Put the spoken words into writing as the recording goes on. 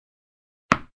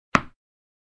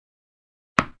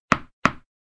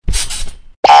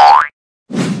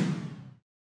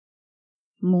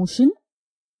Motion.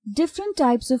 Different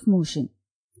types of motion: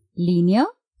 linear,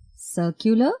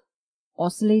 circular,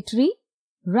 oscillatory,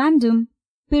 random,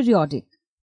 periodic.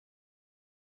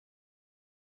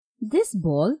 This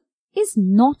ball is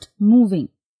not moving.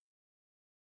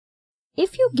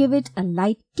 If you give it a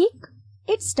light kick,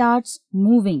 it starts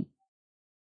moving.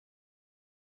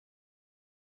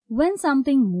 When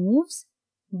something moves,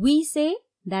 we say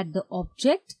that the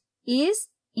object is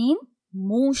in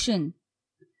motion.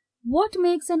 What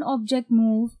makes an object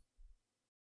move?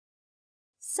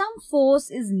 Some force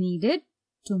is needed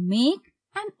to make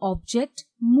an object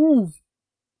move.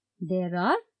 There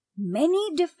are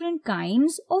many different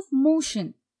kinds of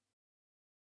motion.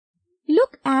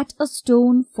 Look at a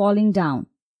stone falling down.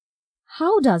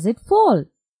 How does it fall?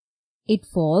 It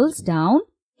falls down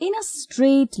in a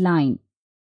straight line.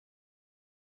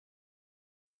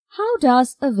 How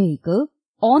does a vehicle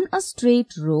on a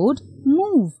straight road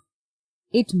move?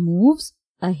 It moves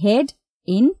ahead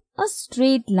in a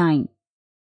straight line.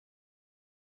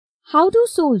 How do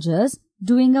soldiers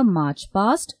doing a march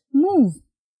past move?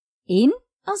 In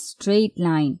a straight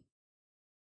line.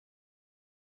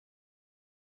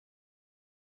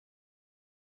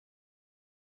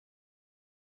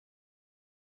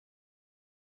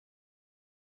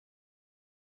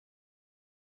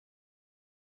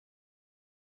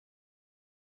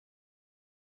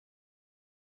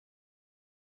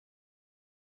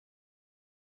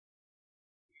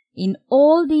 In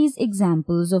all these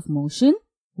examples of motion,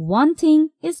 one thing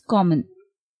is common.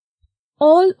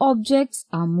 All objects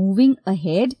are moving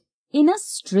ahead in a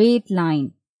straight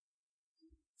line.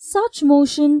 Such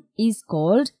motion is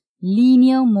called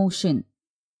linear motion.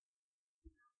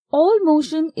 All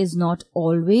motion is not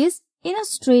always in a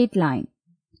straight line.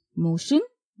 Motion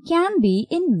can be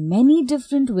in many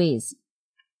different ways.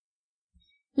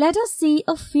 Let us see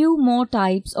a few more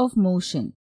types of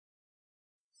motion.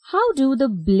 How do the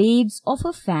blades of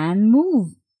a fan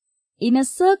move? In a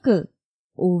circle,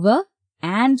 over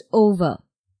and over.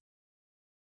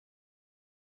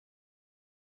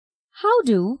 How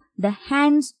do the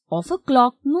hands of a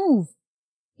clock move?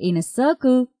 In a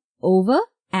circle, over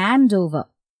and over.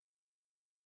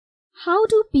 How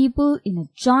do people in a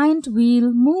giant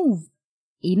wheel move?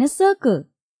 In a circle,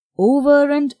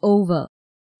 over and over.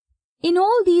 In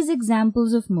all these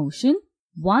examples of motion,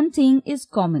 one thing is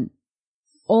common.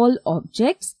 All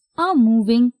objects are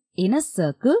moving in a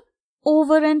circle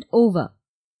over and over.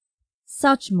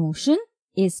 Such motion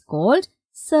is called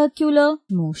circular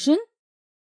motion.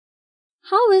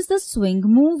 How is the swing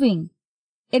moving?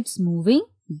 It's moving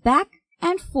back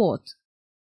and forth.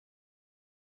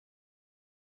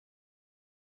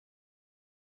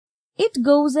 It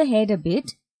goes ahead a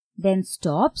bit, then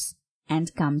stops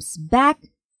and comes back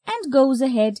and goes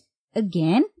ahead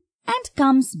again and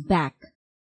comes back.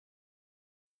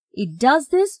 It does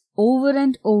this over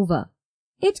and over.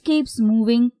 It keeps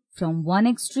moving from one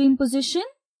extreme position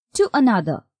to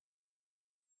another.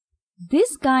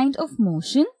 This kind of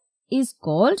motion is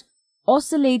called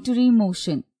oscillatory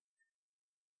motion.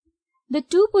 The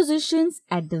two positions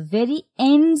at the very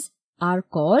ends are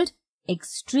called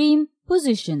extreme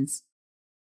positions.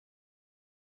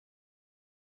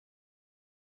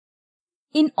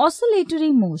 In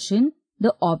oscillatory motion,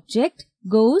 the object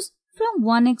goes from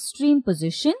one extreme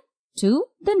position to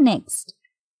the next.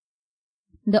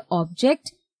 The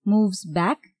object moves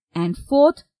back and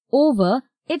forth over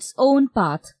its own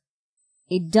path.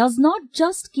 It does not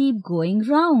just keep going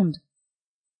round.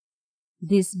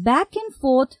 This back and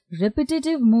forth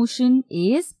repetitive motion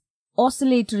is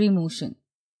oscillatory motion.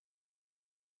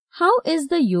 How is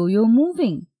the yo-yo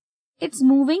moving? It's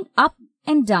moving up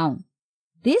and down.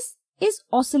 This is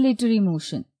oscillatory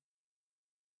motion.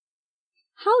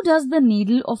 How does the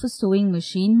needle of a sewing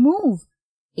machine move?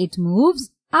 It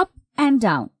moves up and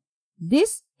down.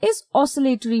 This is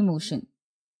oscillatory motion.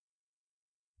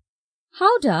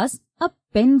 How does a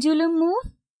pendulum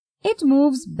move? It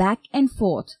moves back and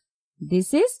forth.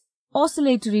 This is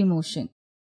oscillatory motion.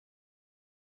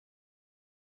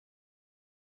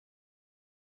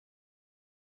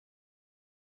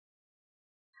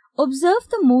 Observe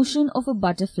the motion of a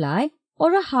butterfly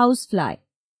or a housefly.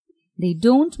 They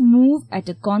don't move at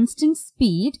a constant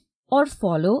speed or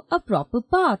follow a proper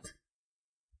path.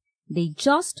 They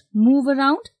just move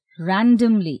around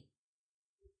randomly.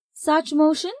 Such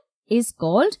motion is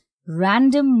called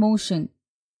random motion.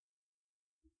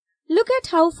 Look at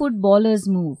how footballers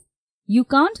move. You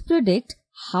can't predict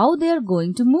how they are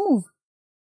going to move.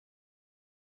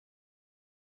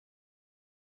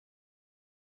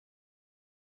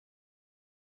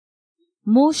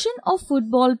 Motion of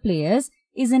football players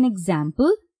is an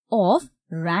example of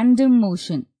random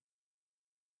motion.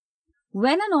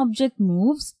 when an object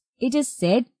moves, it is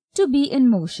said to be in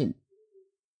motion.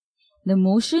 The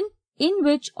motion in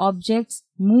which objects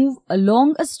move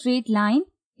along a straight line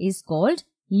is called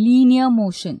linear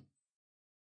motion.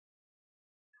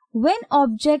 When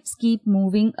objects keep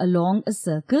moving along a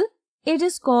circle, it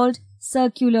is called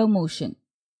circular motion.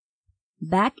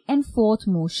 Back and forth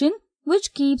motion,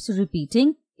 which keeps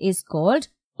repeating, is called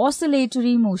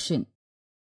oscillatory motion.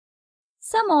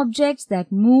 Some objects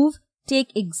that move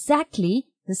take exactly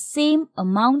the same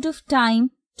amount of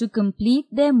time to complete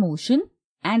their motion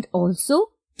and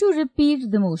also to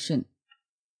repeat the motion.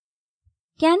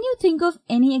 Can you think of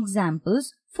any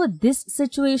examples for this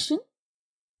situation?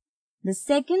 The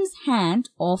seconds hand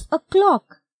of a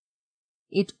clock.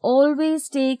 It always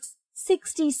takes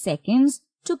 60 seconds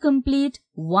to complete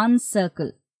one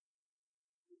circle.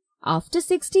 After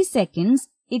 60 seconds,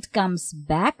 it comes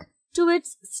back to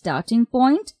its starting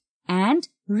point and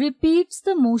repeats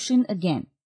the motion again.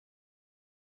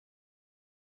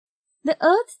 The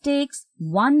Earth takes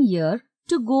 1 year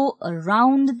to go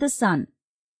around the Sun.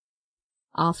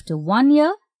 After 1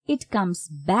 year, it comes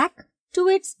back to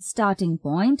its starting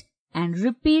point and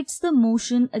repeats the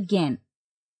motion again.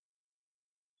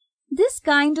 This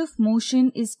kind of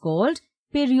motion is called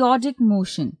periodic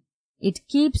motion. It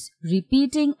keeps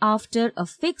repeating after a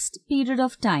fixed period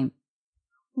of time.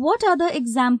 What other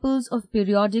examples of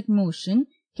periodic motion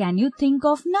can you think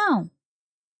of now?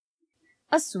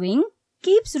 A swing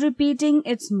keeps repeating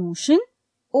its motion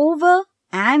over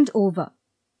and over.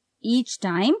 Each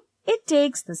time, it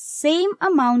takes the same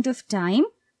amount of time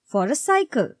for a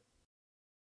cycle.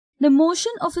 The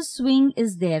motion of a swing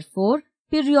is therefore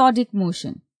periodic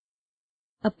motion.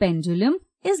 A pendulum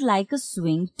is like a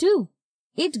swing too.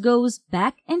 It goes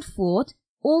back and forth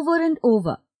over and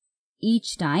over.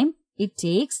 Each time, it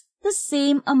takes the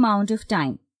same amount of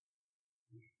time.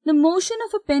 The motion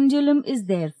of a pendulum is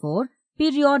therefore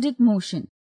periodic motion.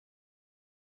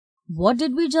 What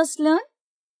did we just learn?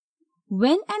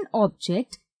 When an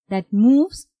object that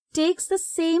moves takes the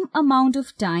same amount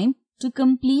of time to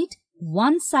complete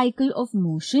one cycle of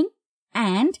motion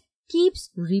and keeps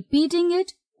repeating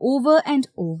it over and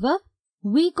over,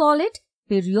 we call it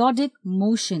periodic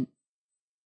motion.